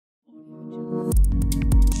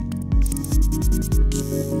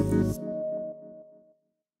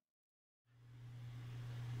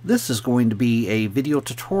This is going to be a video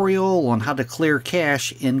tutorial on how to clear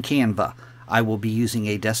cache in Canva. I will be using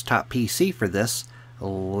a desktop PC for this.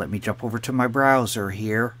 Let me jump over to my browser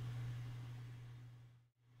here.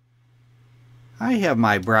 I have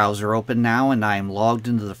my browser open now and I am logged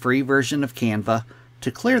into the free version of Canva.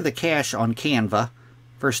 To clear the cache on Canva,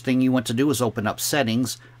 first thing you want to do is open up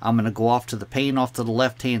Settings. I'm going to go off to the pane off to the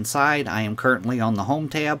left hand side. I am currently on the Home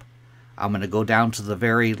tab. I'm going to go down to the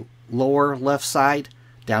very lower left side,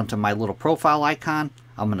 down to my little profile icon.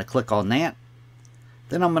 I'm going to click on that.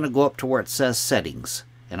 Then I'm going to go up to where it says Settings,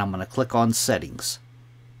 and I'm going to click on Settings.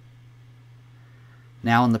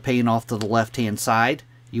 Now in the pane off to the left hand side,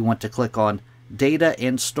 you want to click on Data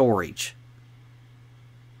and Storage.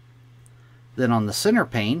 Then on the center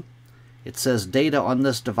pane, it says Data on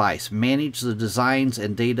this device. Manage the designs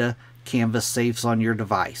and data Canvas saves on your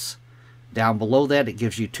device. Down below that, it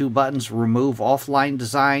gives you two buttons: Remove Offline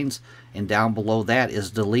Designs, and down below that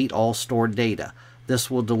is Delete All Stored Data. This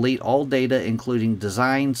will delete all data, including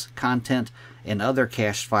designs, content, and other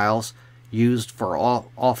cached files used for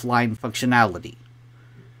offline functionality.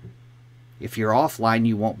 If you're offline,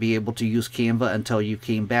 you won't be able to use Canva until you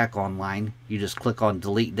came back online. You just click on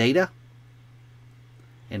Delete Data,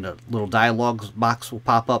 and a little dialog box will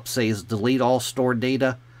pop up, says Delete All Stored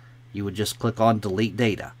Data. You would just click on Delete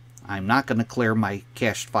Data. I'm not going to clear my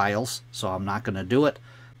cached files, so I'm not going to do it.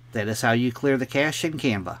 That is how you clear the cache in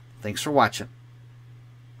Canva. Thanks for watching.